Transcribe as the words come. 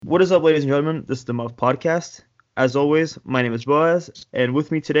What is up, ladies and gentlemen? This is the Muffed podcast. As always, my name is Boaz, and with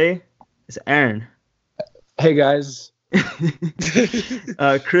me today is Aaron. Hey guys.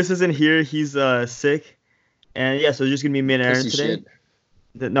 Chris isn't here; he's sick, and yeah, so it's just gonna be me and Aaron today.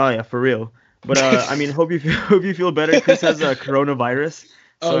 No, yeah, for real. But hope you feel better. Chris has coronavirus,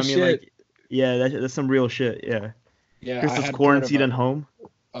 so shit. That's some real shit. Yeah. Yeah. Chris is quarantined at home.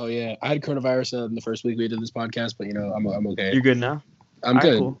 Oh yeah, I had coronavirus in the first week we did this podcast, but I'm okay. You're good now. I'm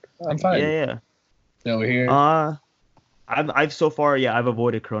good. Cool. I'm fine. Yeah. No, we're here. I've so far, I've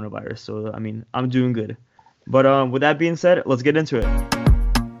avoided coronavirus, so I'm doing good. But with that being said, let's get into it.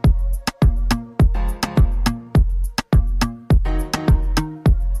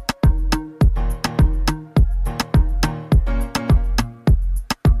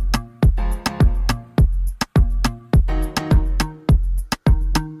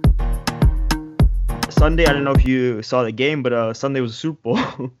 Sunday, I don't know if you saw the game, but Sunday was a Super Bowl.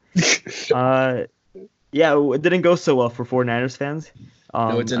 It didn't go so well for 49ers fans.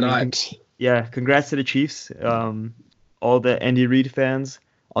 No, it did not. Congrats to the Chiefs, all the Andy Reid fans,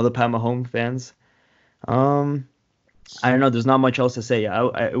 all the Pat Mahomes fans. I don't know. There's not much else to say.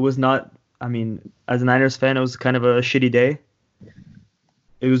 It was not. As a Niners fan, it was kind of a shitty day.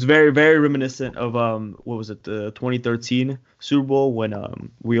 It was very, very reminiscent of the 2013 Super Bowl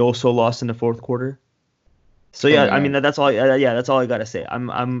when we also lost in the fourth quarter. So that's all. That's all I gotta say.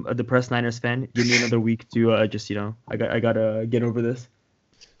 I'm a depressed Niners fan. Give me another week to I gotta get over this.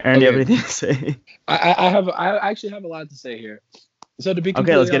 And you have anything to say? I actually have a lot to say here. So to be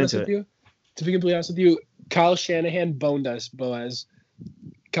completely honest with you, Kyle Shanahan boned us, Boaz.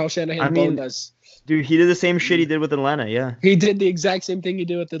 Kyle Shanahan boned us. Dude, he did the same shit he did with Atlanta. Yeah. He did the exact same thing he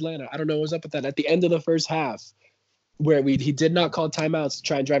did with Atlanta. I don't know what was up with that. At the end of the first half, where he did not call timeouts to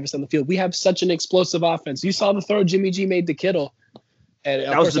try and drive us on the field. We have such an explosive offense. You saw the throw Jimmy G made to Kittle. And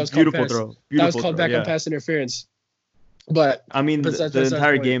that was a beautiful throw. That was called back on pass interference. But the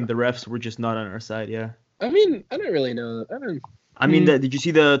entire game, the refs were just not on our side. Yeah. I don't really know. Did you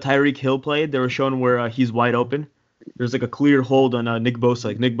see the Tyreek Hill play? They were showing where he's wide open. There's like a clear hold on Nick Bosa.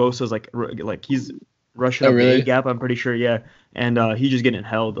 Like Nick Bosa's like he's rushing up the A gap. I'm pretty sure. Yeah, and he's just getting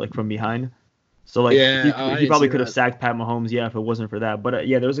held like from behind. So he probably could have sacked Pat Mahomes, if it wasn't for that. But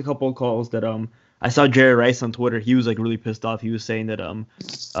there was a couple of calls that I saw Jerry Rice on Twitter. He was like really pissed off. He was saying that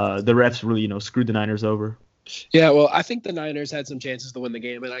the refs really screwed the Niners over. Yeah, well, I think the Niners had some chances to win the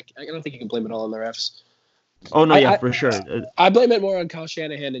game, and I don't think you can blame it all on the refs. Oh no, for sure. I blame it more on Kyle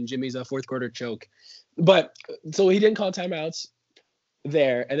Shanahan and Jimmy's fourth quarter choke. But so he didn't call timeouts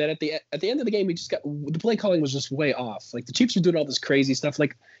there, and then at the end of the game, the play calling was just way off. Like the Chiefs were doing all this crazy stuff.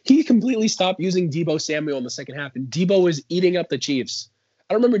 Like he completely stopped using Deebo Samuel in the second half, and Deebo was eating up the Chiefs.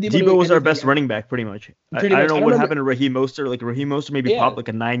 I don't remember Deebo was our best running back, pretty much. I don't know what happened to Raheem Mostert. Like Raheem Mostert maybe popped like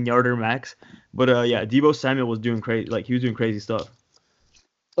a 9-yarder max, but Deebo Samuel was doing crazy. Like he was doing crazy stuff.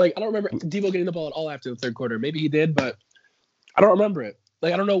 Like I don't remember Deebo getting the ball at all after the third quarter. Maybe he did, but I don't remember it.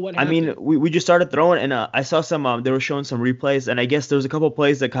 Like I don't know what happened. We just started throwing, and I saw some. They were showing some replays, and I guess there was a couple of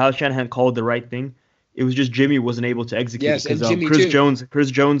plays that Kyle Shanahan called the right thing. It was just Jimmy wasn't able to execute because Chris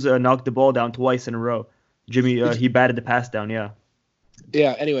Jones knocked the ball down twice in a row. Jimmy he batted the pass down. Yeah.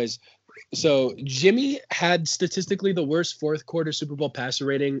 Yeah. Anyways, so Jimmy had statistically the worst fourth quarter Super Bowl passer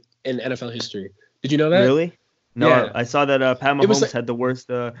rating in NFL history. Did you know that? Really? No, yeah. I saw that Pat Mahomes had the worst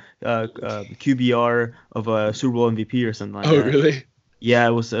QBR of a Super Bowl MVP or something like that. Oh, really? Yeah,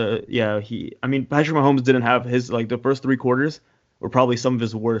 it was. Patrick Mahomes didn't have his the first three quarters were probably some of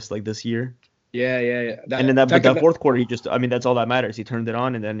his worst this year. Yeah. And then that fourth quarter, he just that's all that matters. He turned it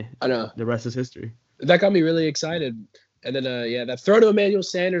on, and then I know the rest is history. That got me really excited. And then that throw to Emmanuel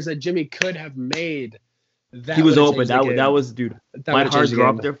Sanders that Jimmy could have made. He was open. That was dude. My heart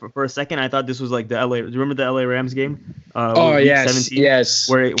dropped there for a second. I thought this was like the LA. Do you remember the LA Rams game? Yes, 17, yes.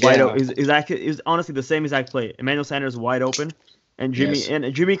 Where wide open. It was honestly the same exact play. Emmanuel Sanders wide open. And Jimmy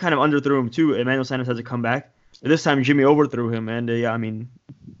kind of underthrew him too. Emmanuel Sanders has to come back. This time Jimmy overthrew him, and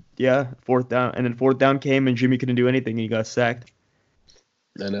fourth down, and then fourth down came, and Jimmy couldn't do anything, and he got sacked.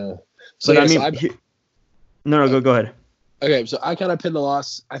 I know. So go ahead. Okay, so I kind of pinned the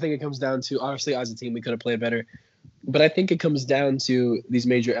loss. I think it comes down to obviously as a team we could have played better, but I think it comes down to these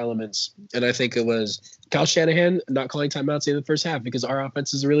major elements, and I think it was Kyle Shanahan not calling timeouts in the first half because our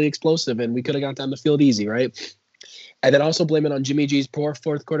offense is really explosive, and we could have got down the field easy, right? And then also blame it on Jimmy G's poor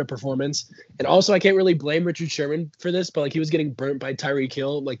fourth quarter performance. And also I can't really blame Richard Sherman for this, but he was getting burnt by Tyreek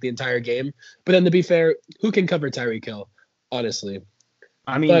Hill the entire game. But then to be fair, who can cover Tyreek Hill, honestly?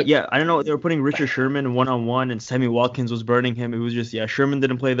 I don't know. They were putting Richard Sherman one-on-one, and Sammy Watkins was burning him. It was just, Sherman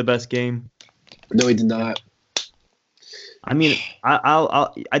didn't play the best game. No, he did not. I mean,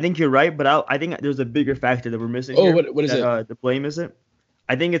 I think you're right, but I think there's a bigger factor that we're missing Oh, here. what is That it? the blame isn't.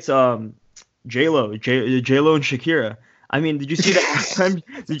 I think it's J Lo and Shakira. I mean, did you see the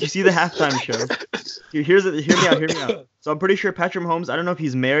halftime? Did you see the halftime show? Hear me out. Hear me out. So I'm pretty sure Patrick Mahomes. I don't know if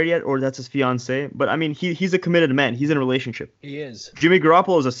he's married yet or that's his fiance, but I mean, he's a committed man. He's in a relationship. He is. Jimmy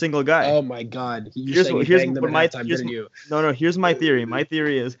Garoppolo is a single guy. Oh my God! You're Here's saying what he here's banged them what at my halftime, here's didn't you? no no here's my theory. My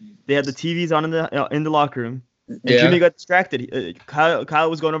theory is they had the TVs on in the locker room, and Yeah. Jimmy got distracted. Kyle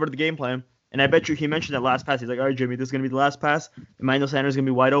was going over to the game plan, and I bet you he mentioned that last pass. He's like, "All right, Jimmy, this is gonna be the last pass. Emmanuel Sanders is gonna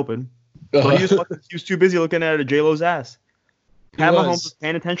be wide open." But he was too busy looking at J Lo's ass. He Pat Mahomes was. was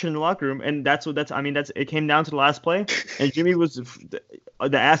paying attention in the locker room, and that's it came down to the last play, and Jimmy was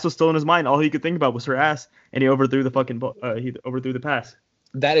the ass was still in his mind. All he could think about was her ass, and he overthrew the fucking he overthrew the pass.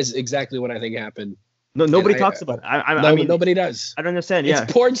 That is exactly what I think happened. No, nobody And talks about it. No, I mean, nobody does. I don't understand. Yeah,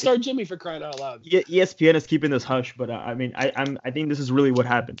 It's porn star Jimmy for crying out loud. ESPN is keeping this hush, but I mean, I think this is really what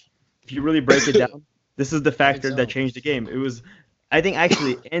happened. If you really break it down, this is the factor so. that changed the game. It was, I think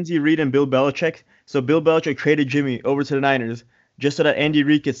actually Andy Reid and Bill Belichick. So Bill Belichick traded Jimmy over to the Niners just so that Andy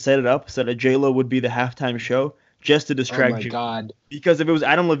Reid could set it up so that J Lo would be the halftime show just to Oh distract my Jimmy. God! Because if it was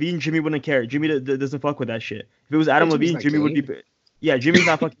Adam Levine, Jimmy wouldn't care. Jimmy doesn't fuck with that shit. If it was Adam Jimmy's Levine, not Jimmy would gay. be. Yeah, Jimmy's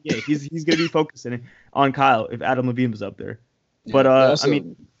not fucking gay. He's gonna be focusing on Kyle if Adam Levine was up there. But Also, I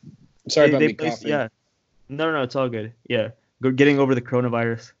mean, sorry about they me placed, coughing. yeah. No, it's all good. Yeah, getting over the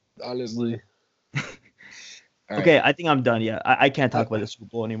coronavirus. Honestly. All right. Okay, I think I'm done. Yeah, I can't talk about the Super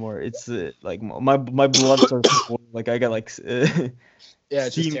Bowl anymore. It's like my blood starts to boil. Like I got like Yeah,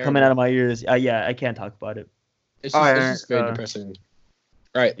 it's just steam coming out of my ears. Yeah, I can't talk about it. It's All just, right, it's just very depressing.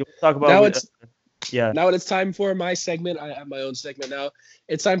 All right. You want to talk about Now it's yeah. Now it's time for my segment. I have my own segment now.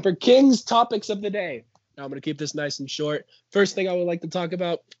 It's time for King's Topics of the Day. Now I'm going to keep this nice and short. First thing I would like to talk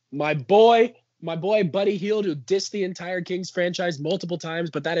about, my boy Buddy Hield, who dissed the entire Kings franchise multiple times,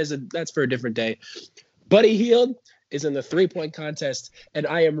 but that's for a different day. Buddy Hield is in the 3-point contest, and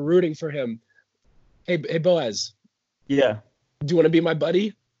I am rooting for him. Hey Boaz. Yeah. Do you want to be my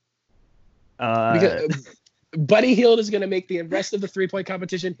buddy? Because Buddy Hield is going to make the rest of the 3-point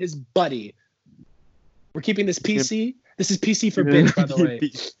competition his buddy. We're keeping this PC. This is PC for bitch, by the way.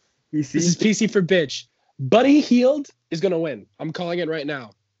 PC? This is PC for bitch. Buddy Hield is going to win. I'm calling it right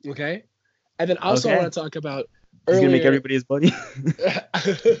now. Okay? And then also I want to talk about He's earlier. going to make everybody his buddy.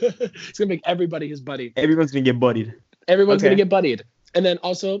 He's going to make everybody his buddy. Everyone's going to get buddied. Everyone's going to get buddied. And then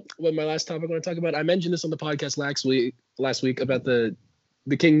also, my last topic I want to talk about, I mentioned this on the podcast last week about the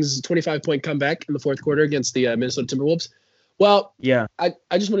Kings' 25-point comeback in the fourth quarter against the Minnesota Timberwolves. Well, yeah, I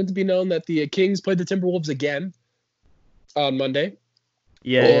just wanted to be known that the Kings played the Timberwolves again on Monday.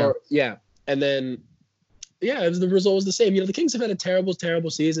 Yeah. And then, the result was the same. The Kings have had a terrible,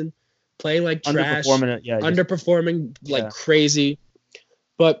 terrible season, playing like trash, underperforming like crazy.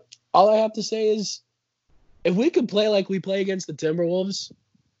 But all I have to say is, if we could play like we play against the Timberwolves,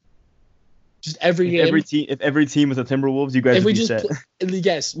 just every game. If every team was the Timberwolves, you guys would be set.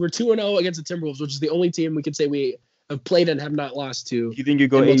 Yes, we're 2-0 against the Timberwolves, which is the only team we could say we have played and have not lost to. Do you think you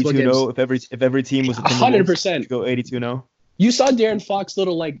go 82-0 if every team was the Timberwolves? 100%. You go 82-0. You saw Darren Fox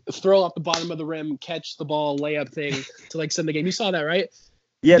little throw off the bottom of the rim, catch the ball, layup thing to send the game. You saw that, right?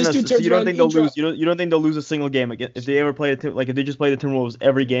 Yeah, so you don't think they'll lose? You don't think they'll lose a single game again if they ever play if they just play the Timberwolves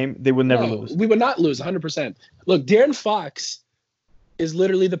every game, they would never lose. We would not lose 100%. Look, Darren Fox is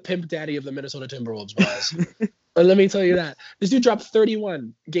literally the pimp daddy of the Minnesota Timberwolves, boys. Let me tell you that. This dude dropped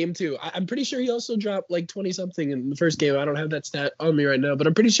 31 game 2. I'm pretty sure he also dropped 20-something in the first game. I don't have that stat on me right now, but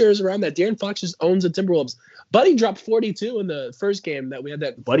I'm pretty sure it's around that. Darren Fox just owns the Timberwolves. Buddy dropped 42 in the first game that we had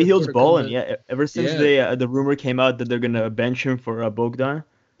that. Buddy Hield's balling, yeah. Ever since the rumor came out that they're going to bench him for Bogdan.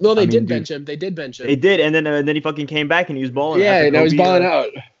 No, they did bench him. They did bench him. They did, and then he fucking came back and he was balling. Yeah, now he's balling out.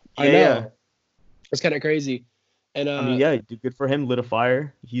 I know. Yeah. It's kind of crazy. And good for him. Lit a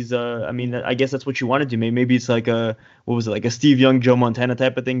fire. He's I guess that's what you want to do. Maybe it's like a Steve Young, Joe Montana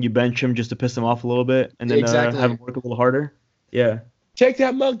type of thing. You bench him just to piss him off a little bit, and then have him work a little harder. Yeah. Take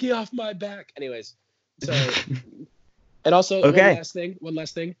that monkey off my back. Anyways, so and also one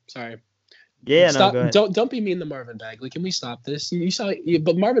last thing. Sorry. Yeah. Stop. No, go ahead. Don't be mean to Marvin Bagley. Can we stop this?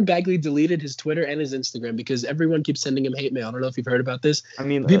 But Marvin Bagley deleted his Twitter and his Instagram because everyone keeps sending him hate mail. I don't know if you've heard about this. I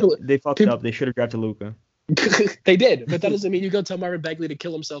mean, they fucked up. They should have drafted Luka. They did, but that doesn't mean you go tell Marvin Bagley to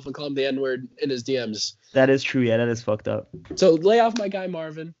kill himself and call him the N-word in his DMs. That is true. Yeah, that is fucked up. So lay off my guy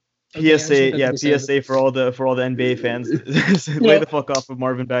Marvin. Okay, PSA for all the NBA fans. Lay the fuck off of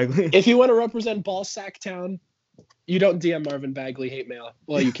Marvin Bagley. If you want to represent Ballsack Town, you don't DM Marvin Bagley hate mail.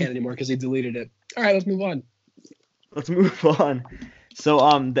 Well, you can't anymore because he deleted it. All right, let's move on. So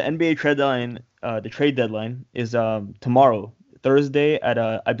the NBA trade deadline the trade deadline is tomorrow, Thursday at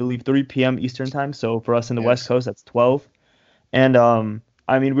I believe 3 p.m. Eastern time. So for us in the West Yes. Coast, that's 12. And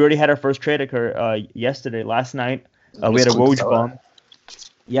I mean, we already had our first trade occur yesterday, last night. We Miss had a Clint Woj Capella. bomb.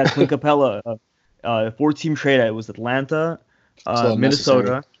 Yeah, Clint Capella. Four-team trade. It was Atlanta, It's a little necessary.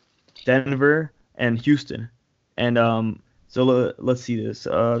 Minnesota, Denver, and Houston. And so let's see this.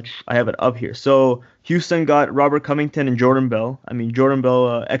 I have it up here. So Houston got Robert Covington and Jordan Bell. I mean, Jordan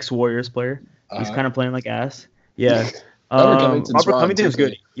Bell, ex-Warriors player. He's Uh-huh. kind of playing like ass. Yeah. Robert Covington's Robert raw in Covington is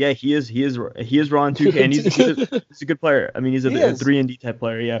good. 2K. Yeah, he is raw in 2K, and he's a good player. I mean, he's He a is. 3 and D type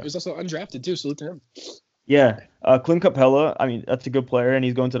player. He Yeah. was also undrafted too, so look at him. Yeah. Clint Capella. I mean, that's a good player, and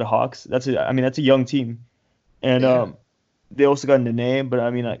he's going to the Hawks. I mean, that's a young team. And Yeah. they also got Nene, but I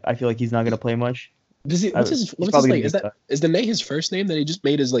mean, I feel like he's not gonna play much. Does he? What's his? He's What's his probably like? gonna Is be. the name his first name that he just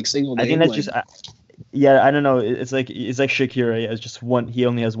made his like single I name? think that's Like, just. Yeah, I don't know. It's like Shakira. Yeah, it's just one. He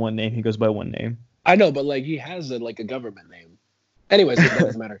only has one name. He goes by one name. I know, but like he has a government name. Anyways, that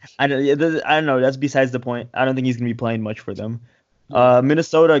doesn't matter. I don't. Yeah, I don't know. That's besides the point. I don't think he's gonna be playing much for them. Yeah.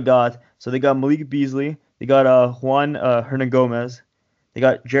 Minnesota they got Malik Beasley. They got Juan Hernan Gomez. They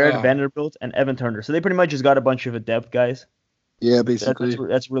got Jared Oh, Vanderbilt and Evan Turner. So they pretty much just got a bunch of depth guys. yeah,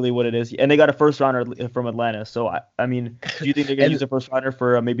 That's really what it is. And they got a first rounder from Atlanta. So I mean, do you think they're gonna And use a first rounder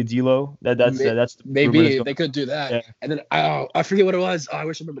for maybe D'Lo? That's the rumor that's maybe going. they could do that. Yeah. And then I forget what it was. Oh, I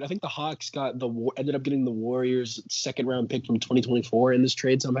wish I remembered. I think the Hawks got ended up getting the Warriors' second round pick from 2024 in this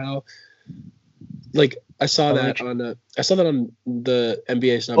trade somehow. Like I saw that on the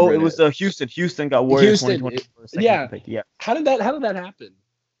NBA subreddit. Oh, it was Houston. Houston got Warriors 2024 second yeah. pick. Yeah. How did that happen?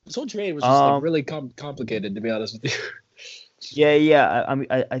 This whole trade was just like really complicated, to be honest with you. Yeah.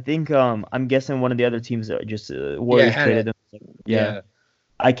 I think I'm guessing one of the other teams just Warriors traded them. Yeah.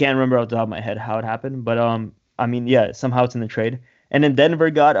 I can't remember off the top of my head how it happened, but I mean, yeah, somehow it's in the trade. And then Denver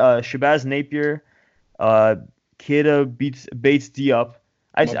got Shabazz Napier, Kid Bates Diop.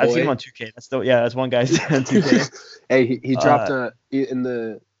 I've seen him on 2K. That's one guy's on 2K. Hey, he dropped in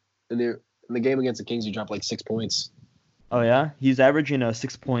the game against the Kings. He dropped like 6 points. Oh yeah, he's averaging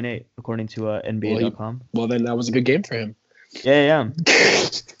 6.8 according to NBA.com. Well, then that was a good game for him. Yeah.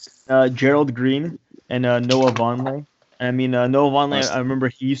 Gerald Green and Noah Vonleh. I mean, Noah Vonleh. I remember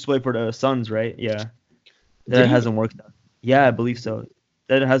he used to play for the Suns, right? Yeah. That hasn't worked out. Yeah, I believe so.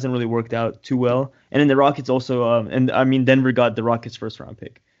 That hasn't really worked out too well. And then the Rockets also, and I mean, Denver got the Rockets first round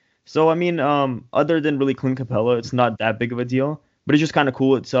pick. So I mean, other than really Clint Capella, it's not that big of a deal. But it's just kind of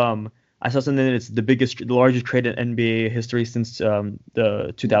cool. It's I saw something that it's the largest trade in NBA history since the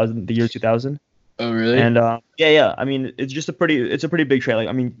year 2000. Oh really? And yeah. I mean, it's a pretty big trade. Like,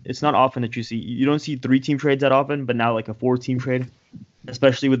 I mean, it's not often that you don't see 3-team trades that often, but now like a 4-team trade,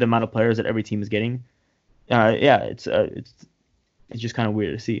 especially with the amount of players that every team is getting. Yeah, it's just kind of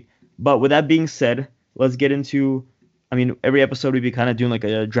weird to see. But with that being said, let's get into. I mean, every episode we'd be kind of doing like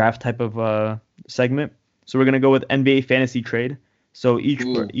a draft type of segment. So we're gonna go with NBA fantasy trade. So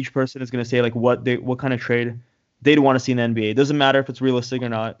each person is gonna say like what kind of trade they'd want to see in the NBA. It doesn't matter if it's realistic or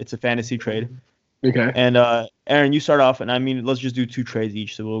not. It's a fantasy trade. Okay. And Aaron, you start off, and I mean, let's just do 2 trades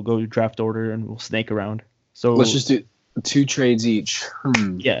each. So we'll go draft order and we'll snake around. So let's just do 2 trades each.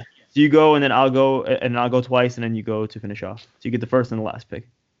 Yeah. So you go, and then I'll go twice, and then you go to finish off. So you get the first and the last pick.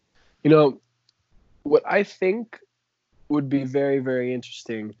 You know, what I think would be very, very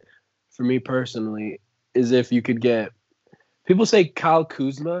interesting for me personally is if you could get. People say Kyle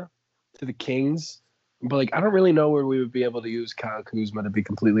Kuzma to the Kings, but like I don't really know where we would be able to use Kyle Kuzma, to be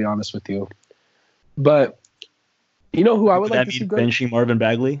completely honest with you. But you know who I would like to see go? Benching Marvin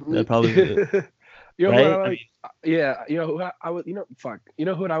Bagley. That probably. You know right? Yeah, you know who I would. You know, fuck. You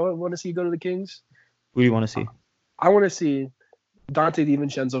know who I would want to see go to the Kings? Who do you want to see? I want to see Dante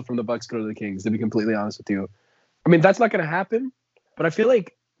DiVincenzo from the Bucks go to the Kings. To be completely honest with you, I mean that's not going to happen. But I feel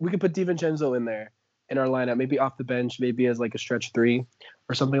like we could put DiVincenzo in there in our lineup, maybe off the bench, maybe as like a stretch 3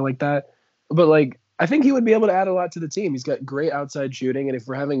 or something like that. But like I think he would be able to add a lot to the team. He's got great outside shooting, and if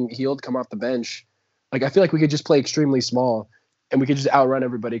we're having Hield come off the bench, like I feel like we could just play extremely small. And we could just outrun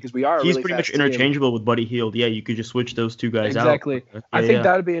everybody because we are. He's pretty much interchangeable with Buddy Hield. Yeah, you could just switch those 2 guys out. Exactly. I think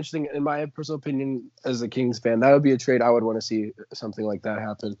that would be interesting. In my personal opinion, as a Kings fan, that would be a trade I would want to see something like that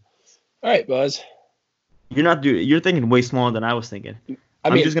happen. All right, Buzz. You're thinking way smaller than I was thinking.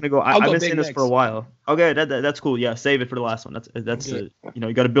 I'm just gonna go. I've been saying this for a while. Okay, that's cool. Yeah, save it for the last one. That's you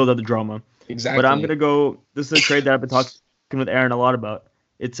got to build up the drama. Exactly. But I'm gonna go. This is a trade that I've been talking with Aaron a lot about.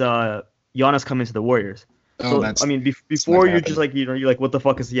 It's Giannis coming to the Warriors. So, I mean, before you're just like, you're like, what the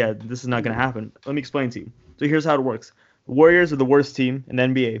fuck is, this is not going to happen. Let me explain to you. So here's how it works. Warriors are the worst team in the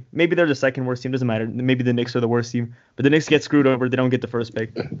NBA. Maybe they're the second worst team. Doesn't matter. Maybe the Knicks are the worst team. But the Knicks get screwed over. They don't get the first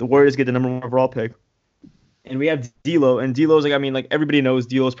pick. The Warriors get the number 1 overall pick. And we have D'Lo. And D'Lo's like, I mean, like everybody knows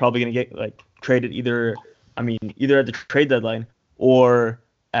D'Lo's probably gonna get like traded either at the trade deadline or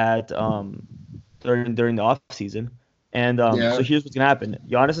at during the off season. And so here's what's gonna happen.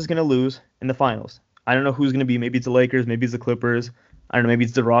 Giannis is gonna lose in the finals. I don't know who's gonna be. Maybe it's the Lakers. Maybe it's the Clippers. I don't know. Maybe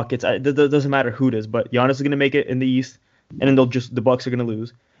it's the Rockets. It doesn't matter who it is. But Giannis is gonna make it in the East, and then the Bucks are gonna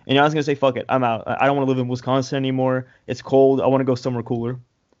lose. And Giannis is gonna say, "Fuck it, I'm out. I don't want to live in Wisconsin anymore. It's cold. I want to go somewhere cooler,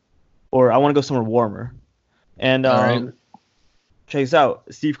 or I want to go somewhere warmer." And check this out.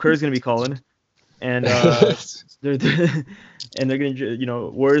 Steve Kerr's gonna be calling, and they're gonna,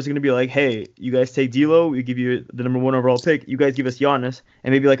 Warriors are gonna be like, hey, you guys take D'Lo, we give you the number 1 overall pick. You guys give us Giannis,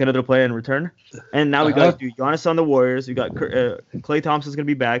 and maybe like another player in return. And now we got to do Giannis on the Warriors. We got Klay Thompson's gonna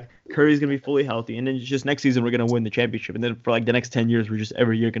be back. Curry's gonna be fully healthy, and then just next season we're gonna win the championship. And then for like the next 10 years, we're just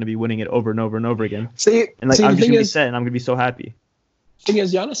every year gonna be winning it over and over and over again. I'm just gonna be set, and I'm gonna be so happy. Thing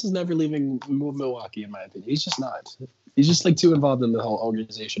is, Giannis is never leaving Milwaukee, in my opinion. He's just not. He's just like too involved in the whole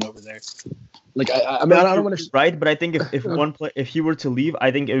organization over there. Like I mean, I don't want to. Right, but I think if he were to leave,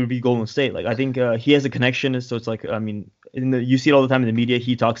 I think it would be Golden State. Like I think he has a connection, so it's like I mean, you see it all the time in the media.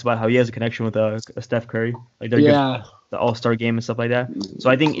 He talks about how he has a connection with Steph Curry. Like they're good, the All-Star game and stuff like that. So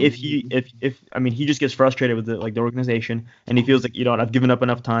I think if he just gets frustrated with the organization, and he feels like I've given up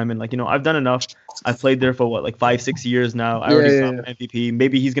enough time, and like I've done enough. I've played there for what, like 5-6 years now. I already saw an MVP.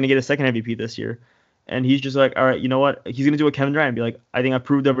 Maybe he's gonna get a second MVP this year. And he's just like, all right, you know what? He's going to do a Kevin Durant and be like, I think I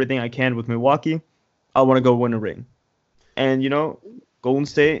proved everything I can with Milwaukee. I want to go win a ring. And, Golden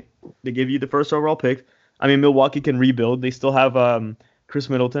State, they give you the first overall pick. I mean, Milwaukee can rebuild. They still have Chris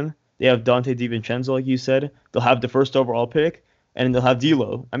Middleton. They have Dante DiVincenzo, like you said. They'll have the first overall pick, and they'll have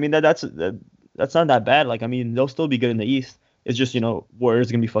D'Lo. I mean, that's not that bad. Like, I mean, they'll still be good in the East. It's just,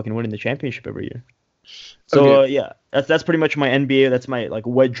 Warriors going to be fucking winning the championship every year. So, yeah, that's pretty much my NBA. That's my, like,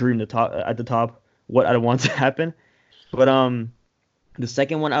 wet dream at the top. What I want to happen. But the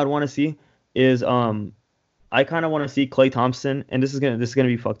second one I would want to see is I kind of want to see Klay Thompson, and this is gonna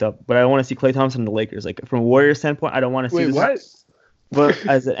be fucked up, but I want to see Klay Thompson in the Lakers. Like from a Warriors standpoint, I don't want to see this. What? But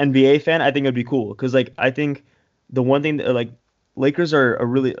as an NBA fan, I think it'd be cool because like I think the one thing that, like Lakers are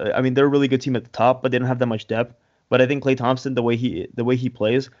they're a really good team at the top, but they don't have that much depth. But I think Klay Thompson, the way he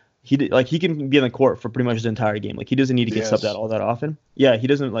plays, he can be on the court for pretty much the entire game. Like he doesn't need to get subbed out all that often. Yeah, he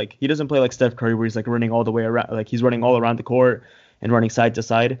doesn't play like Steph Curry where he's like running all the way around, like he's running all around the court and running side to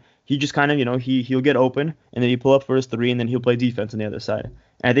side. He just kind of he'll get open and then he pull up for his three and then he'll play defense on the other side.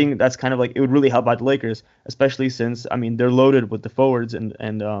 And I think that's kind of like it would really help out the Lakers, especially since I mean they're loaded with the forwards and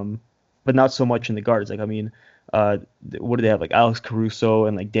but not so much in the guards. Like I mean, what do they have, like Alex Caruso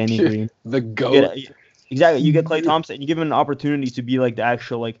and like Danny Green? The GOAT. Exactly. You get Klay Thompson, you give him an opportunity to be like the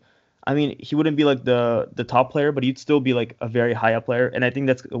actual like. I mean, he wouldn't be like the top player, but he'd still be like a very high up player. And I think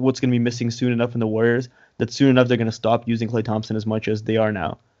that's what's going to be missing soon enough in the Warriors. That soon enough they're going to stop using Klay Thompson as much as they are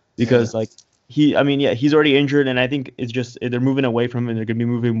now, because like he's already injured, and I think it's just they're moving away from him. And they're going to be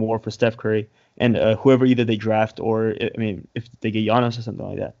moving more for Steph Curry and whoever either they draft or I mean if they get Giannis or something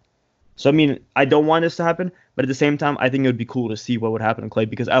like that. So I mean I don't want this to happen, but at the same time I think it would be cool to see what would happen to Klay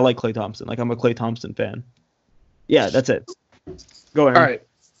because I like Klay Thompson. Like I'm a Klay Thompson fan. Yeah, that's it. Go ahead.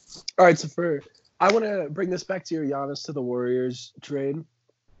 All right, so I want to bring this back to your Giannis to the Warriors trade.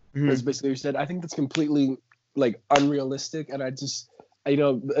 Mm-hmm. That's basically what you said. I think that's completely like unrealistic, and I just,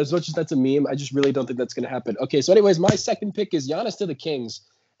 as much as that's a meme, I just really don't think that's going to happen. Okay, so anyways, my second pick is Giannis to the Kings,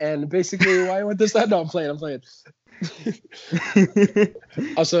 and basically, why would this? No, I'm playing.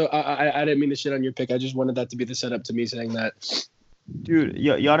 Also, I didn't mean to shit on your pick. I just wanted that to be the setup to me saying that. Dude,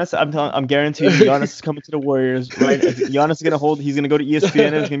 Giannis, I'm guaranteeing Giannis is coming to the Warriors, right? Giannis is he's gonna go to ESPN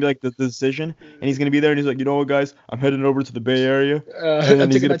and it's gonna be like the decision, and he's gonna be there and he's like, you know what, guys, I'm heading over to the Bay Area, and then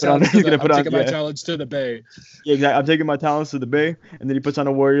he's gonna put my talents to the Bay. Yeah, exactly. I'm taking my talents to the Bay, and then he puts on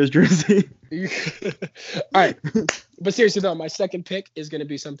a Warriors jersey. All right, but seriously though, my second pick is gonna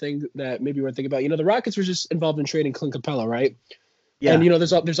be something that maybe we're thinking about. The Rockets were just involved in trading Clint Capella, right? Yeah. And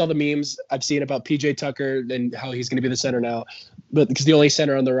there's all the memes I've seen about PJ Tucker and how he's going to be the center now, but because the only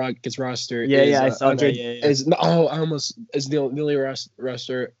center on the Rockets roster, I saw Andre, that. is the only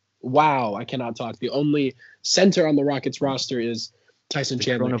roster. Wow, I cannot talk. The only center on the Rockets roster is Tyson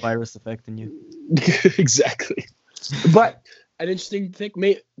Chandler. Coronavirus affecting you. Exactly. But an interesting pick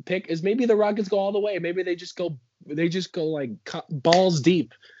is maybe the Rockets go all the way. Maybe they just go like balls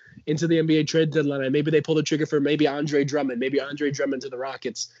deep into the NBA trade deadline, and maybe they pull the trigger for maybe Andre Drummond to the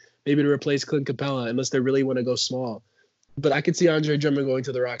Rockets, maybe to replace Clint Capella, unless they really want to go small. But I could see Andre Drummond going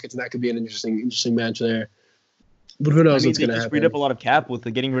to the Rockets, and that could be an interesting match there. But who I knows mean, what's they gonna just freed up happen? a lot of cap with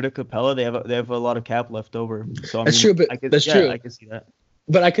getting rid of Capella. They have a lot of cap left over. So I That's mean, true, but that's true. I could see that.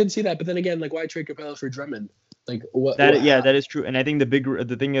 But I couldn't see that. But then again, like, why trade Capella for Drummond? Like, what? That is true. And I think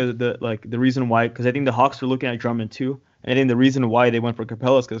the thing is the reason why, because I think the Hawks were looking at Drummond too, and I think the reason why they went for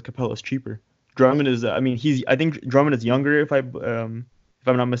Capella is because Capella is cheaper. Drummond is, I mean, I think Drummond is younger if I'm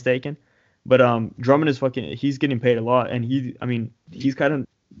not mistaken, but Drummond is he's getting paid a lot, and I mean, he's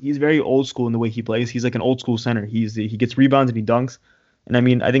very old school in the way he plays. He's like an old school center. He gets rebounds and he dunks, and I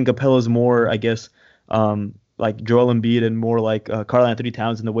mean, I think Capella is more, I guess, like Joel Embiid and more like Karl Anthony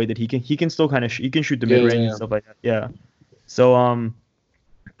Towns in the way that he can still kind of he can shoot the mid range and stuff like that. Yeah. So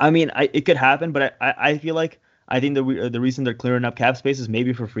I mean, it could happen, but I feel like I think the reason they're clearing up cap space is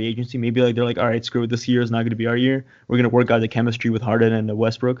maybe for free agency. Maybe like they're like, all right, screw it, this year is not going to be our year. We're going to work out the chemistry with Harden and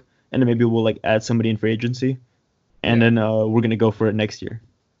Westbrook, and then maybe we'll like add somebody in free agency, and then we're going to go for it next year.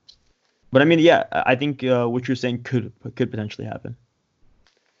 But I mean, yeah, I think what you're saying could potentially happen.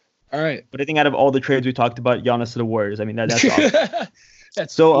 All right. But I think out of all the trades we talked about, Giannis to the Warriors, I mean that's awesome.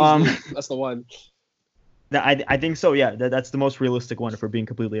 That's So that's the one. I think so. Yeah, that's the most realistic one if we're being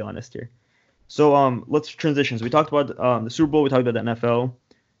completely honest here. So let's transition. So we talked about the Super Bowl, we talked about the NFL,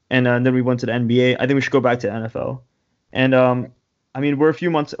 and then we went to the NBA. I think we should go back to the NFL. And I mean we're a few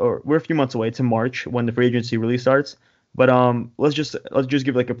months away to March when the free agency really starts. But let's just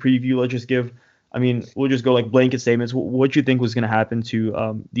give like a preview. We'll just go like blanket statements. What do you think was going to happen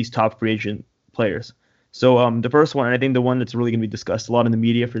to these top free agent players? So the first one, and I think the one that's really going to be discussed a lot in the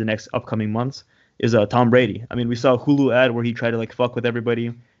media for the next upcoming months, is Tom Brady. I mean, we saw a Hulu ad where he tried to like fuck with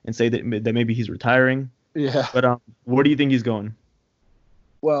everybody and say that maybe he's retiring. Yeah. But where do you think he's going?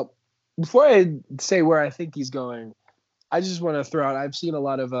 Well, before I say where I think he's going, I just want to throw out. I've seen a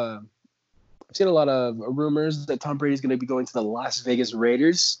lot of rumors that Tom Brady's going to be going to the Las Vegas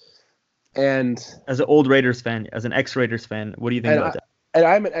Raiders. And as an old Raiders fan, as an ex-Raiders fan, what do you think about that? And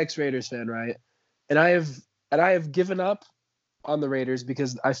I'm an ex-Raiders fan, right? And I have given up on the Raiders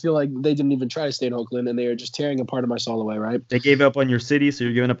because I feel like they didn't even try to stay in Oakland, and they are just tearing a part of my soul away, right? They gave up on your city, so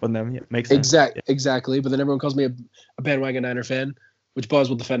you're giving up on them. Yeah, makes sense. Exactly. But then everyone calls me a bandwagon Niner fan, which Buzz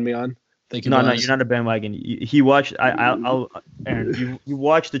will defend me on. Thank you. No, you're not a bandwagon. He watched. Aaron, you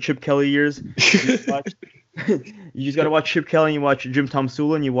watched the Chip Kelly years. You just gotta watch Chip Kelly. And you watch Jim Tom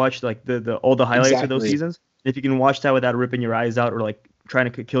Sula, and you watch like all the highlights of those seasons. If you can watch that without ripping your eyes out or like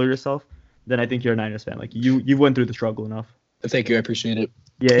trying to kill yourself, then I think you're a Niners fan. Like you went through the struggle enough. Thank you, I appreciate it.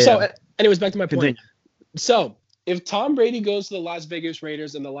 Yeah. So, anyways, back to my point. Continue. So, if Tom Brady goes to the Las Vegas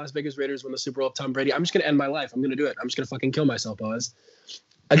Raiders and the Las Vegas Raiders win the Super Bowl with Tom Brady, I'm just gonna end my life. I'm gonna do it. I'm just gonna fucking kill myself, Boaz.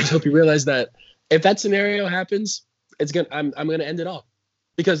 I just hope you realize that if that scenario happens, I'm gonna end it all,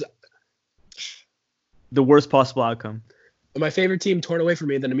 because the worst possible outcome. My favorite team torn away from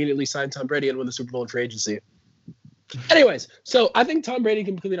me, then immediately signed Tom Brady and won the Super Bowl in free agency. Anyways, so I think Tom Brady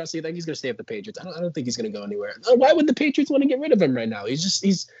completely not see. I think he's going to stay at the Patriots. I don't think he's going to go anywhere. Why would the Patriots want to get rid of him right now?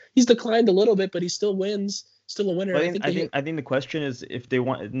 He's declined a little bit, but he still wins. Still a winner. I think the question is if they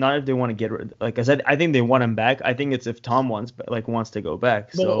want to get rid. Like I said, I think they want him back. I think it's if Tom wants to go back.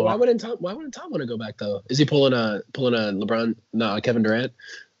 But so why wouldn't Tom want to go back though? Is he pulling a LeBron? No, Kevin Durant.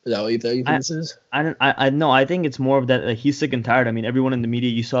 Is that what you think this is? I think it's more of that. Like, he's sick and tired. I mean, everyone in the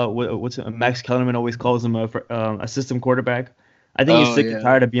media, you saw what's Max Kellerman always calls him a system quarterback. I think he's sick and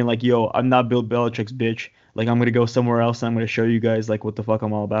tired of being like, yo, I'm not Bill Belichick's bitch. Like, I'm gonna go somewhere else and I'm gonna show you guys like what the fuck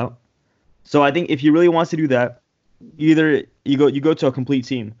I'm all about. So I think if he really wants to do that, either you go to a complete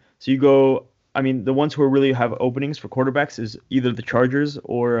team. So you go. I mean, the ones who really have openings for quarterbacks is either the Chargers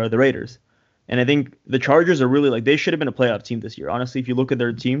or the Raiders. And I think the Chargers are really like they should have been a playoff team this year. Honestly, if you look at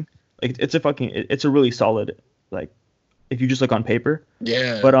their team, like it's a really solid, like if you just look on paper.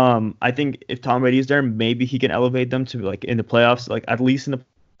 Yeah. But I think if Tom Brady is there, maybe he can elevate them to like in the playoffs, like at least in the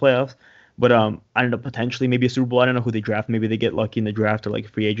playoffs. But I don't know, potentially maybe a Super Bowl. I don't know who they draft. Maybe they get lucky in the draft or like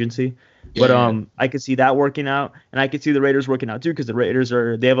free agency. Yeah. But I could see that working out, and I could see the Raiders working out too because the Raiders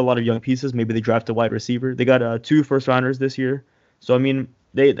they have a lot of young pieces. Maybe they draft a wide receiver. They got 2 first-rounders this year. So I mean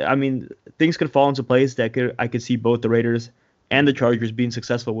things could fall into place that I could see both the Raiders and the Chargers being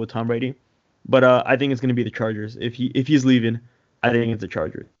successful with Tom Brady. But I think it's going to be the Chargers. If he's leaving, I think it's the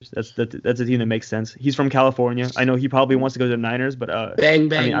Chargers. That's a team that makes sense. He's from California. I know he probably wants to go to the Niners, but bang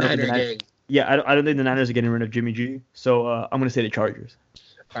Niner gang. Yeah, I don't think the Niners are getting rid of Jimmy G. So I'm going to say the Chargers.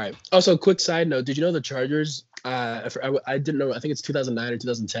 All right. Also, quick side note: did you know the Chargers? I didn't know. I think it's 2009 or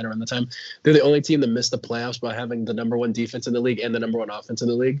 2010 around the time. They're the only team that missed the playoffs by having the number 1 defense in the league and the number 1 offense in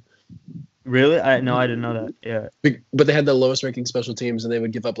the league. Really? I didn't know that. Yeah. But they had the lowest ranking special teams, and they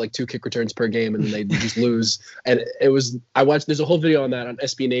would give up like 2 kick returns per game, and then they'd just lose. And it was I watched. There's a whole video on that on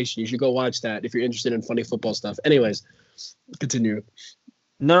SB Nation. You should go watch that if you're interested in funny football stuff. Anyways, continue.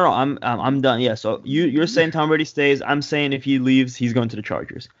 No, I'm done. Yeah. So you're saying Tom Brady stays. I'm saying if he leaves, he's going to the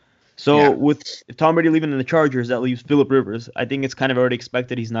Chargers. So Yeah. with if Tom Brady leaving in the Chargers, that leaves Philip Rivers. I think it's kind of already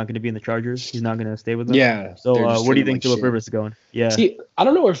expected he's not going to be in the Chargers. He's not going to stay with them. Yeah. So they're just where do you treating him think like Philip shit. Rivers is going? Yeah. See, I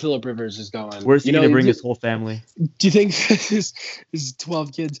don't know where Philip Rivers is going. Where's he going to bring his whole family? Do you think his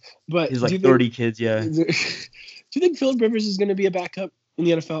 12 kids? But He's do like you 30 kids. Yeah. Do you think Philip Rivers is going to be a backup in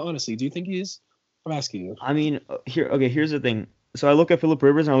the NFL? Honestly, do you think he is? I'm asking you. I mean, here's the thing. So I look at Philip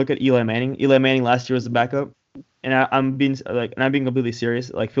Rivers and I look at Eli Manning. Eli Manning last year was the backup, and I'm being completely serious.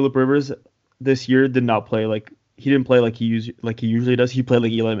 Like Philip Rivers this year did not play he didn't play like he usually does. He played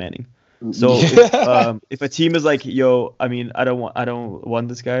like Eli Manning. So if a team is like, yo, I mean, I don't want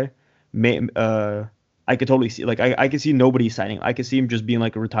this guy. I could totally see I could see nobody signing. I could see him just being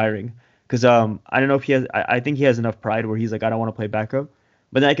like retiring because I don't know if he has. I think he has enough pride where he's like, I don't want to play backup.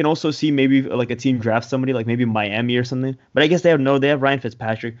 But then I can also see maybe like a team draft somebody like maybe Miami or something. But I guess they have Ryan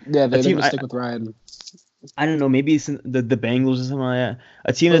Fitzpatrick. Yeah, they're team, going to stick with Ryan. I don't know, maybe it's the Bengals or something like that.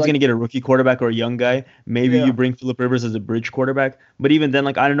 A team that's going to get a rookie quarterback or a young guy. Maybe you bring Philip Rivers as a bridge quarterback. But even then,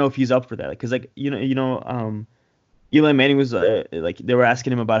 I don't know if he's up for that. Because Eli Manning was they were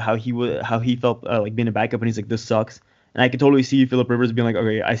asking him about how he felt like being a backup, and he's like, this sucks. And I could totally see Philip Rivers being like,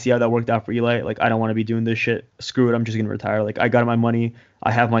 okay, I see how that worked out for Eli. Like, I don't want to be doing this shit. Screw it. I'm just going to retire. Like, I got my money.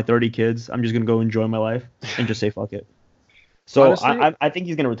 I have my 30 kids. I'm just going to go enjoy my life and just say fuck it. So honestly, I think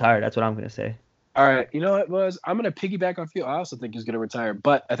he's going to retire. That's what I'm going to say. All right. You know what, Buzz? I'm going to piggyback off you. I also think he's going to retire.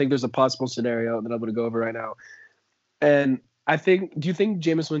 But I think there's a possible scenario that I'm going to go over right now. And do you think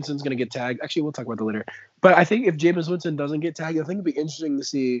Jameis Winston's going to get tagged? Actually, we'll talk about that later. But I think if Jameis Winston doesn't get tagged, I think it'd be interesting to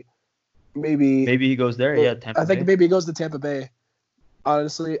see maybe he goes there. Yeah, Tampa I think Bay. maybe he goes to Tampa Bay.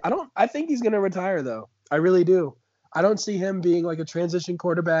 Honestly, I think he's going to retire though. I really do. I don't see him being like a transition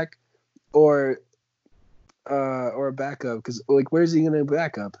quarterback or a backup because like where's he going to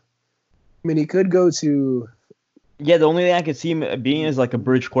back up? I mean, he could go to. Yeah, the only thing I could see him being is like a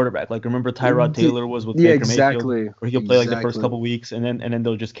bridge quarterback. Like remember Tyrod Taylor was with Baker Mayfield, where he'll play like the first couple weeks and then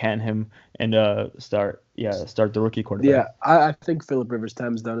they'll just can him and start the rookie quarterback. Yeah, I think Philip Rivers'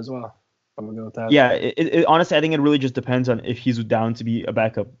 time's done as well. I'm gonna go with that. Yeah, honestly, I think it really just depends on if he's down to be a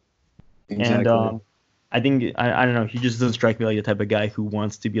backup. Exactly. And I think I don't know. He just doesn't strike me like the type of guy who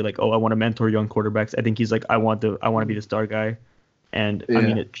wants to be like, oh, I want to mentor young quarterbacks. I think he's like, I want to be the star guy. And I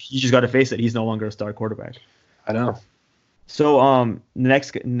mean, you just got to face it. He's no longer a star quarterback. I know. So the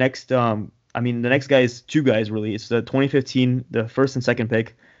next guy is two guys really. It's the 2015, the first and second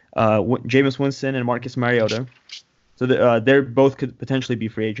pick, Jameis Winston and Marcus Mariota. So they're both could potentially be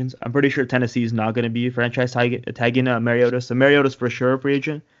free agents. I'm pretty sure Tennessee is not going to be franchise tagging Mariota. So Mariota's for sure a free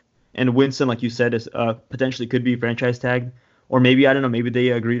agent, and Winston, like you said, is potentially could be franchise tagged, or maybe I don't know. Maybe they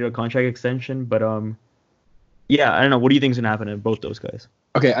agree to a contract extension, but yeah, I don't know. What do you think is going to happen to both those guys?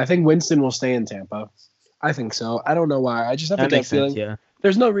 Okay, I think Winston will stay in Tampa. I think so. I don't know why. I just have a gut feeling. Yeah.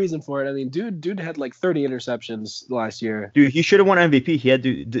 There's no reason for it. I mean, dude had like 30 interceptions last year. Dude, he should have won MVP. He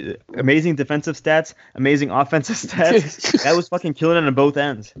had amazing defensive stats, amazing offensive stats. That was fucking killing it on both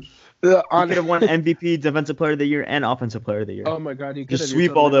ends. He could have won MVP, Defensive Player of the Year, and Offensive Player of the Year. Oh my God, he could just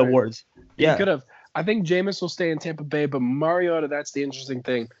sweep all the awards. Yeah, he could have. I think Jameis will stay in Tampa Bay, but Mariota, that's the interesting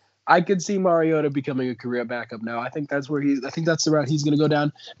thing. I could see Mariota becoming a career backup now. I think that's the route he's going to go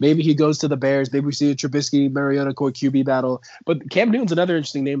down. Maybe he goes to the Bears. Maybe we see a Trubisky-Mariota QB battle. But Cam Newton's another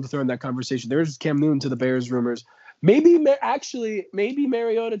interesting name to throw in that conversation. There's Cam Newton to the Bears rumors. Maybe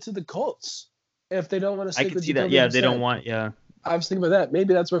Mariota to the Colts if they don't want to stick with. I could see that. Yeah, they don't want. Yeah. I was thinking about that.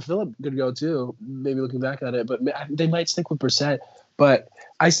 Maybe that's where Philip could go too. Maybe looking back at it, but they might stick with Brissett. But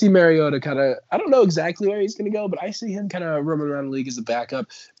I see Mariota kind of – I don't know exactly where he's going to go, but I see him kind of roaming around the league as a backup.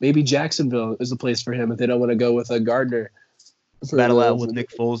 Maybe Jacksonville is the place for him if they don't want to go with a Gardner. Battle out with Nick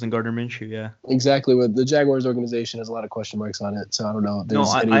Foles and Gardner Minshew, yeah. Exactly. With the Jaguars organization has a lot of question marks on it, so I don't know.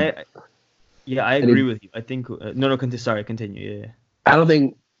 I agree with you. I think continue. Yeah. I don't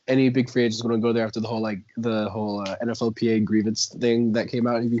think any big free agent is going to go there after the whole NFLPA grievance thing that came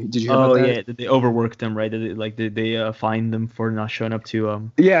out. Did you hear about that? Oh yeah, they overworked them, right? They fined them for not showing up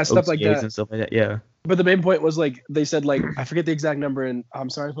to stuff like that and stuff like that. Yeah. But the main point was they said I forget the exact number, and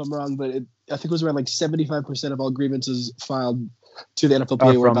I'm sorry if I'm wrong, but I think it was around 75% of all grievances filed to the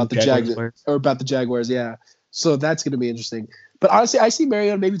NFLPA were about the Jaguars or about the Jaguars. Yeah. So that's going to be interesting. But honestly, I see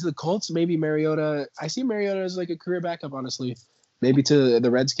Mariota maybe to the Colts. Maybe Mariota. I see Mariota as a career backup. Honestly. Maybe to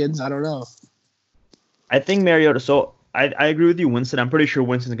the Redskins. I don't know. I think Mariota. So I agree with you, Winston. I'm pretty sure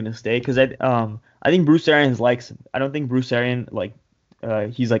Winston's gonna stay because I think Bruce Arians likes him. I don't think Bruce Arians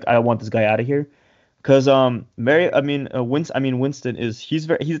he's like I want this guy out of here. Cause Winston is he's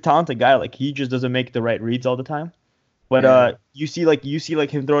a talented guy. Like he just doesn't make the right reads all the time. But Yeah. you see like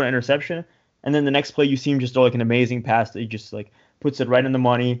him throw an interception, and then the next play you see him just throw like an amazing pass that he just like puts it right in the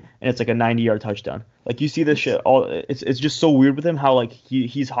money, and it's like a 90-yard touchdown. Like you see this shit all. It's just so weird with him how like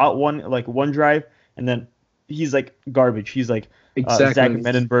he's hot one drive, and then he's like garbage. He's like Zach Exactly.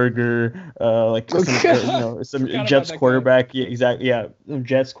 Mettenberger, like some some Forgot about Jets that guy. quarterback. Yeah, exactly. Yeah,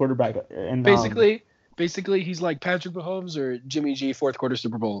 Jets quarterback, and Basically, he's like Patrick Mahomes or Jimmy G fourth quarter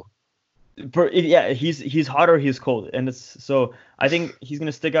Super Bowl. Yeah, he's hot or he's cold, and it's so I think he's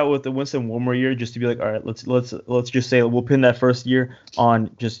gonna stick out with the Winston one more year just to be like, all right, let's just say we'll pin that first year on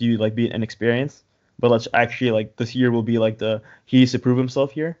just you like being an experience, but let's actually like this year will be like he needs to prove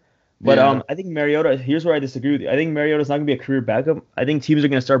himself here. But Yeah. I think Mariota. Here's where I disagree with you. I think Mariota's not gonna be a career backup. I think teams are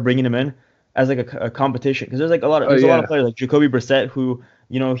gonna start bringing him in as like a competition because Oh there's a lot of yeah. players like Jacoby Brissett who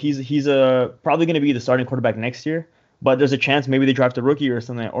he's probably gonna be the starting quarterback next year. But there's a chance maybe they draft a rookie or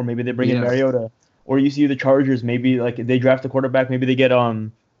something, or maybe they bring in Yeah. Mariota, or you see the Chargers maybe like they draft a quarterback, maybe they get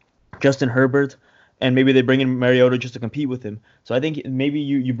Justin Herbert, and maybe they bring in Mariota just to compete with him. So I think maybe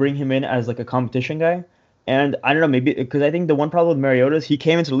you bring him in as like a competition guy, and I don't know maybe because I think the one problem with Mariota is he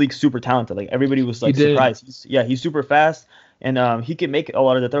came into the league super talented, like everybody was He like did. surprised. He's super fast, and he can make a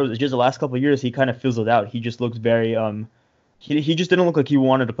lot of the throws. It's just the last couple of years he kind of fizzled out. He just looks very he just didn't look like he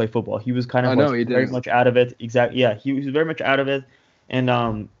wanted to play football. He was kind I of know like he very didn't. much out of it. Exactly. Yeah, he was very much out of it,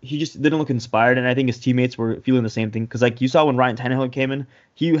 and he just didn't look inspired. And I think his teammates were feeling the same thing because like you saw when Ryan Tannehill came in,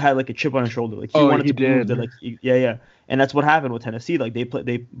 he had like a chip on his shoulder. Like he Oh, wanted he to prove did. that yeah, yeah. And that's what happened with Tennessee. Like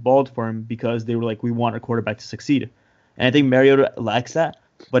they balled for him because they were like we want a quarterback to succeed. And I think Mariota lacks that.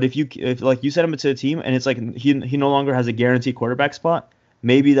 But if like you set him into a team and it's like he no longer has a guaranteed quarterback spot,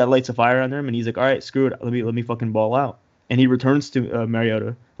 maybe that lights a fire under him and he's like, all right, screw it, let me fucking ball out and he returns to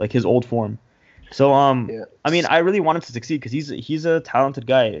Mariota, like his old form. So Yeah. I mean, I really want him to succeed because he's a talented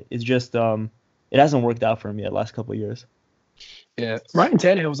guy. It's just it hasn't worked out for him yet last couple of years. Yeah. Ryan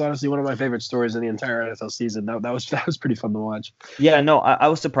Tannehill was honestly one of my favorite stories in the entire NFL season. That was pretty fun to watch. Yeah, no, I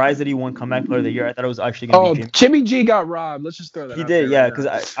was surprised that he won comeback player of the year. I thought it was actually gonna be Oh, Jimmy. Jimmy G got robbed. Let's just throw that He out did, there right yeah, now.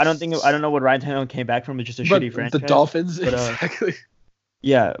 because I don't know what Ryan Tannehill came back from. It's just a But shitty the franchise. Dolphins, But exactly.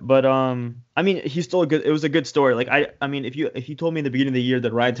 yeah, but I mean, he's still a good. It was a good story. Like I mean, if you told me in the beginning of the year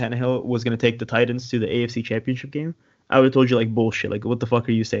that Ryan Tannehill was gonna take the Titans to the AFC Championship game, I would have told you like bullshit. Like what the fuck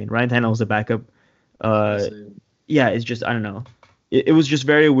are you saying? Ryan Tannehill was a backup. Uh, Honestly. yeah, it's just I don't know. It was just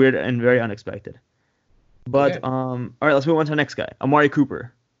very weird and very unexpected. Yeah. But all right, let's move on to the next guy, Amari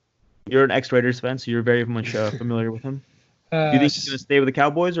Cooper. You're an ex-Raiders fan, so you're very much familiar with him. Do you Uh, think he's gonna stay with the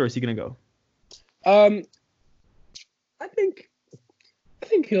Cowboys or is he gonna go? um, I think I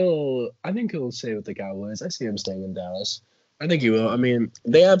think he'll stay with the Cowboys. I see him staying in Dallas. I think he will. I mean,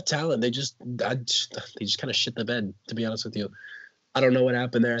 they have talent. They just kind of shit the bed. To be honest with you, I don't know what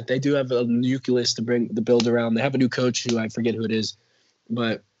happened there. They do have a nucleus to bring the build around. They have a new coach who I forget who it is,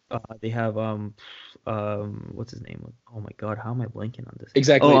 but They have what's his name? Oh my God, how am I blanking on this? Oh,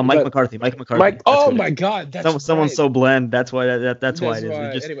 exactly. Mike But McCarthy. Mike McCarthy. Mike, That's oh what it my is. God, that's Someone's right. so bland. That's why that's why That's it is. It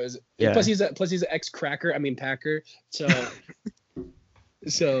why. just Anyways, yeah. plus he's an ex cracker. I mean Packer. So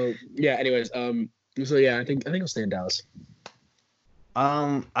so yeah. Anyways, so yeah, I think he'll stay in Dallas.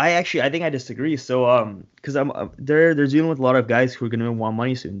 I think I disagree. So because they're dealing with a lot of guys who are gonna want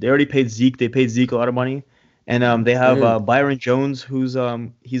money soon. They already paid Zeke. They paid Zeke a lot of money, and they have Mm. Byron Jones, who's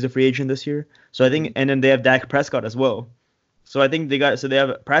he's a free agent this year. So I think, and then they have Dak Prescott as well. So I think they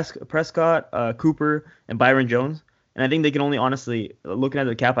have Prescott, Cooper, and Byron Jones. And I think they can only honestly looking at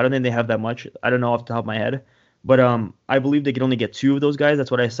the cap. I don't think they have that much. I don't know off the top of my head, but I believe they can only get two of those guys.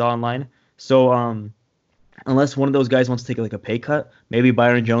 That's what I saw online. So unless one of those guys wants to take like a pay cut, maybe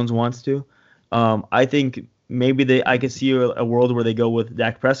Byron Jones wants to. I think maybe I could see a world where they go with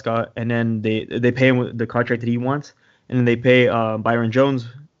Dak Prescott and then they pay him with the contract that he wants, and then they pay Byron Jones,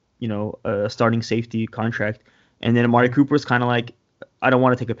 a starting safety contract, and then Amari Cooper's kind of like, I don't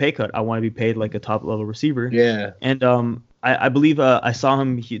want to take a pay cut. I want to be paid like a top level receiver. Yeah. And I believe I saw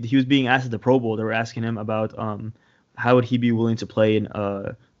him. He was being asked at the Pro Bowl. They were asking him about how would he be willing to play in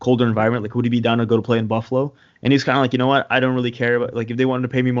a colder environment? Like, would he be down to go to play in Buffalo? And he's kind of like, you know what? I don't really care. But like, if they wanted to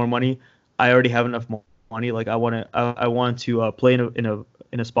pay me more money, I already have enough money. Like, I want to play in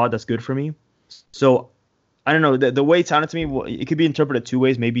a spot that's good for me. So I don't know. The way it sounded to me, well, it could be interpreted two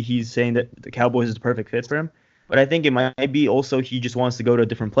ways. Maybe he's saying that the Cowboys is the perfect fit for him, but I think it might be also he just wants to go to a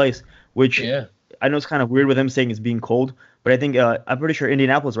different place, which Yeah. I know it's kind of weird with him saying it's being cold, but I think I'm pretty sure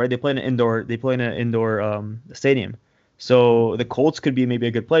Indianapolis, right? They play in an indoor stadium, So the Colts could be maybe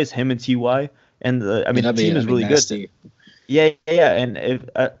a good place. Him and Ty, and I mean the team is that'd be really good. nasty. Yeah, yeah. And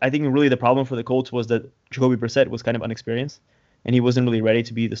I think really the problem for the Colts was that Jacoby Brissett was kind of unexperienced, and he wasn't really ready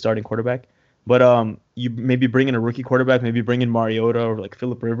to be the starting quarterback. But you maybe bring in a rookie quarterback, maybe bring in Mariota or like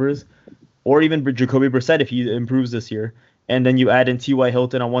Phillip Rivers, or even Jacoby Brissett if he improves this year. And then you add in T.Y.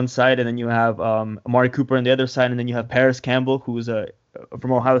 Hilton on one side, and then you have Amari Cooper on the other side, and then you have Paris Campbell, who's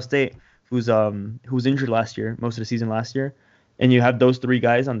from Ohio State, who's injured last year, most of the season last year. And you have those three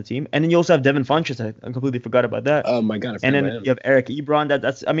guys on the team, and then you also have Devin Funchess. I completely forgot about that. Oh my god! And then you have Eric Ebron.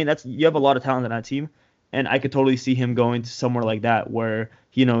 That's you have a lot of talent on that team, and I could totally see him going to somewhere like that where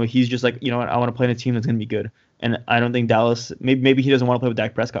he's just like, you know what, I want to play in a team that's gonna be good. And I don't think Dallas. Maybe he doesn't want to play with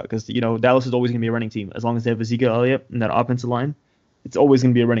Dak Prescott because Dallas is always gonna be a running team as long as they have Ezekiel Elliott and that offensive line. It's always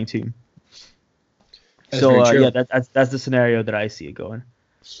gonna be a running team. Yeah, that's the scenario that I see it going.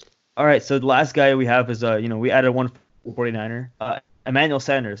 All right, so the last guy we have is we added one 49er, Emmanuel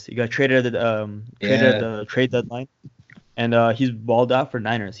Sanders. He got traded at the trade deadline, and he's balled out for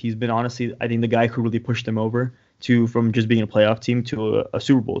Niners. He's been honestly, I think, the guy who really pushed them over from just being a playoff team to a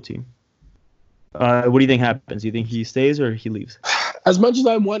Super Bowl team. What do you think happens? Do you think he stays or he leaves? As much as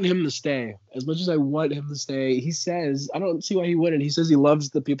I want him to stay, he says, I don't see why he wouldn't. He says he loves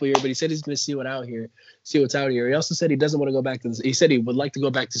the people here, but he said he's going to see what's out here. He also said he doesn't want to go back to this. He said he would like to go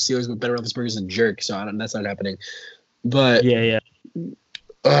back to Steelers, but Ben Roethlisberger's a jerk, so that's not happening. But yeah.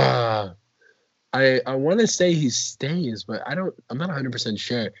 I want to say he stays, but I'm not 100%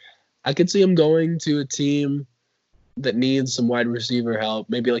 sure. I could see him going to a team that needs some wide receiver help,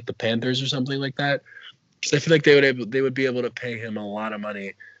 maybe like the Panthers or something like that. Because I feel like they would be able to pay him a lot of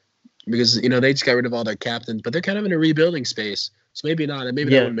money because they just got rid of all their captains, but they're kind of in a rebuilding space, so maybe not, and maybe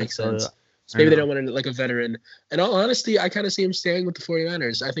that wouldn't make sense. So maybe they don't want to like a veteran. In all honesty, I kind of see him staying with the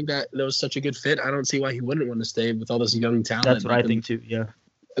 49ers. I think that was such a good fit. I don't see why he wouldn't want to stay with all this young talent. That's what I think too. Yeah.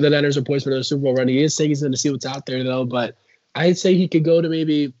 The Niners are poised for another Super Bowl run. He is saying he's going to see what's out there though, but I'd say he could go to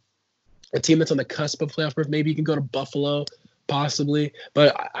maybe a team that's on the cusp of playoff berth. Maybe he can go to Buffalo, possibly.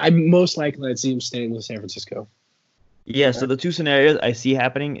 But I'm most likely I'd see him staying with San Francisco. Yeah, so the two scenarios I see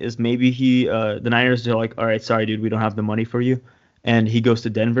happening is maybe the Niners are like, all right, sorry, dude, we don't have the money for you. And he goes to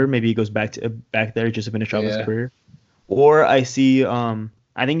Denver. Maybe he goes back there just to finish off his career. Or I see,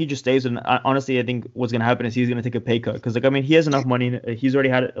 I think he just stays. And honestly, I think what's going to happen is he's going to take a pay cut. Because, he has enough money. He's already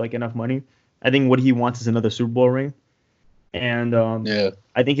had, enough money. I think what he wants is another Super Bowl ring. And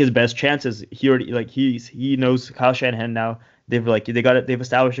I think his best chance is he knows Kyle Shanahan now. They've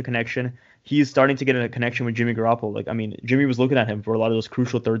established a connection. He's starting to get a connection with Jimmy Garoppolo. Jimmy was looking at him for a lot of those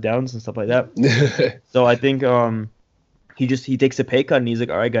crucial third downs and stuff like that. So I think he takes a pay cut and he's like,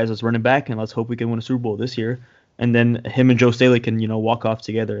 all right, guys, let's run it back and let's hope we can win a Super Bowl this year. And then him and Joe Staley can walk off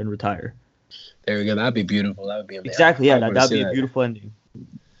together and retire. There we go. That'd be beautiful. That would be amazing. Exactly. Yeah, that'd be a beautiful ending.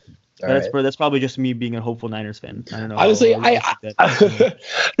 That's probably just me being a hopeful Niners fan. I don't know. Honestly,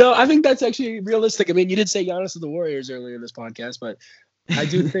 no, I think that's actually realistic. I mean, you did say Giannis of the Warriors earlier in this podcast, but I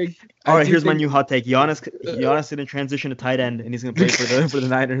do think. All right, here's my new hot take. Giannis going to transition to tight end, and he's going to play for the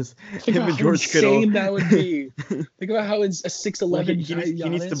Niners. Him and George Kittle. Insane that would be. Think about how it's a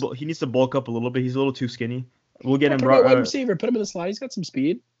 6'11". He needs to bulk up a little bit. He's a little too skinny. We'll get him. Put him at wide receiver. Put him in the slot. He's got some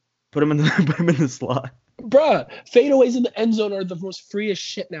speed. Put him in the slot. Bruh, fadeaways in the end zone are the most freest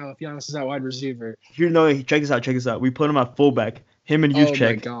shit now if Giannis is at wide receiver. Check this out. We put him at fullback. Him and Juszczyk. Oh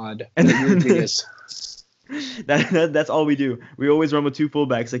my god. And that's all we do. We always run with two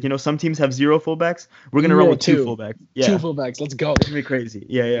fullbacks. Some teams have zero fullbacks. We're gonna run with two fullbacks. Yeah. Two fullbacks. Let's go. It's gonna be crazy.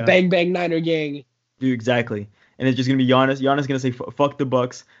 Yeah. Bang bang Niner gang. Dude, exactly. And it's just gonna be Giannis. Giannis gonna say fuck the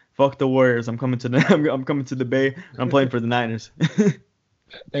Bucks, fuck the Warriors. I'm coming to the Bay. I'm playing for the Niners.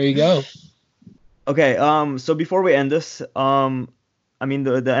 There you go. Okay, so before we end this, the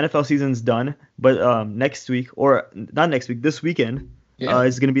NFL season's done, but next week, or not next week, this weekend,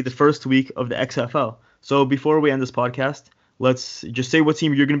 is going to be the first week of the XFL. So before we end this podcast, let's just say what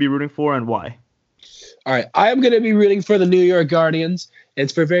team you're going to be rooting for and why. All right, I'm going to be rooting for the New York Guardians.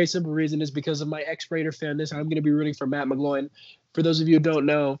 It's for a very simple reason. It's because of my ex-Raider fanness. I'm going to be rooting for Matt McGloin. For those of you who don't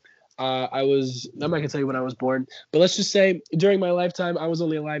know, I'm not going to tell you when I was born, but let's just say during my lifetime, I was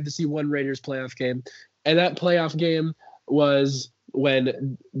only alive to see one Raiders playoff game. And that playoff game was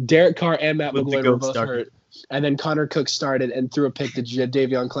when Derek Carr and Matt McGloin were both hurt. and then Connor Cook started and threw a pick to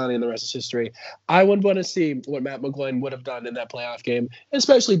Davion Clowney, and the rest is history. I would want to see what Matt McGloin would have done in that playoff game,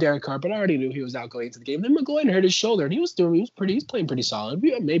 especially Derek Carr, but I already knew he was out going into the game. Then McGloin hurt his shoulder, and he's playing pretty solid.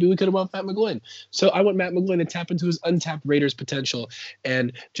 Maybe we could have won Matt McGloin. So I want Matt McGloin to tap into his untapped Raiders potential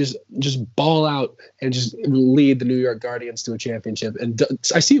and just ball out and just lead the New York Guardians to a championship. And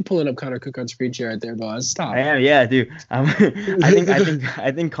I see you pulling up Connor Cook on screen share right there, boss. Stop. I am, yeah, dude.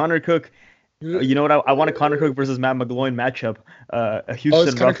 I think Connor Cook. You know what? I want a Connor Cook versus Matt McGloin matchup. A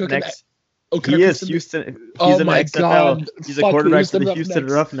Houston Roughnecks. He is Houston. He's in the XFL. God. He's a quarterback for the Houston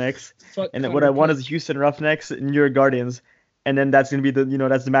Roughnecks. And then what I want is the Houston Roughnecks and New York Guardians. And then that's gonna be that's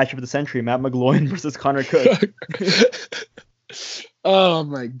the matchup of the century: Matt McGloin versus Connor Cook. Oh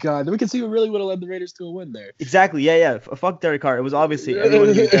my God! Then we can see who really would have led the Raiders to a win there. Exactly. Yeah. Fuck Derek Carr. It was obviously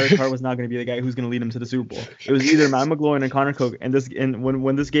everyone knew Derek Carr was not going to be the guy who's going to lead him to the Super Bowl. It was either Matt McGloin and Connor Cook. And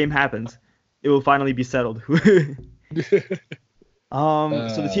when this game happens, it will finally be settled. So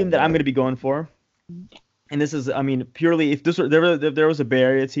the team that I'm going to be going for, and this is, purely if there was a Bay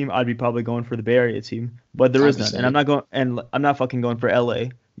Area team, I'd be probably going for the Bay Area team, but there is none, and I'm not fucking going for LA.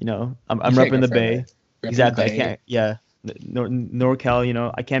 I'm repping the Bay. Exactly. I can't. Yeah.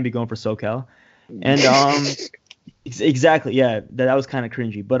 NorCal, I can't be going for SoCal, and exactly, yeah, that was kind of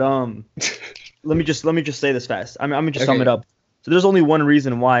cringy. But let me just say this fast. I'm gonna just sum it up. So there's only one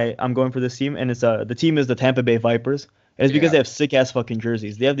reason why I'm going for this team, and it's the team is the Tampa Bay Vipers. And it's because they have sick ass fucking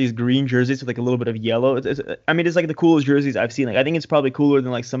jerseys. They have these green jerseys with like a little bit of yellow. It's like the coolest jerseys I've seen. Like I think it's probably cooler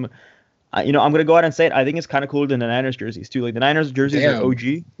than like some. I'm gonna go out and say it. I think it's kind of cooler than the Niners jerseys too. Like the Niners jerseys are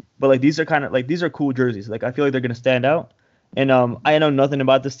OG, but like these are cool jerseys. Like I feel like they're gonna stand out. And I know nothing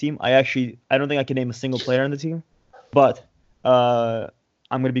about this team. I don't think I can name a single player on the team, but I'm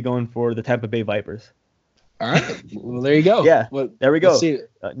gonna be going for the Tampa Bay Vipers. All right, well there you go. Yeah, there we go.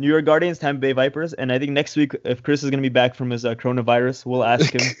 New York Guardians, Tampa Bay Vipers, and I think next week if Chris is gonna be back from his coronavirus, we'll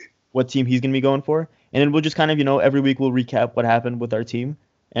ask him what team he's gonna be going for, and then we'll just kind of every week we'll recap what happened with our team.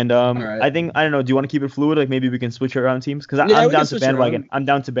 And right. I don't know. Do you want to keep it fluid? Like maybe we can switch around teams because I'm down to bandwagon. I'm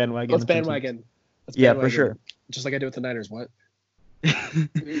down to bandwagon. Let's bandwagon. Yeah, for sure. Just like I did with the Niners. What?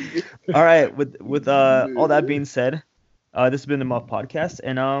 All right. With all that being said, this has been the Muffed Podcast,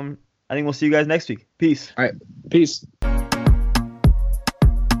 and I think we'll see you guys next week. Peace. All right. Peace.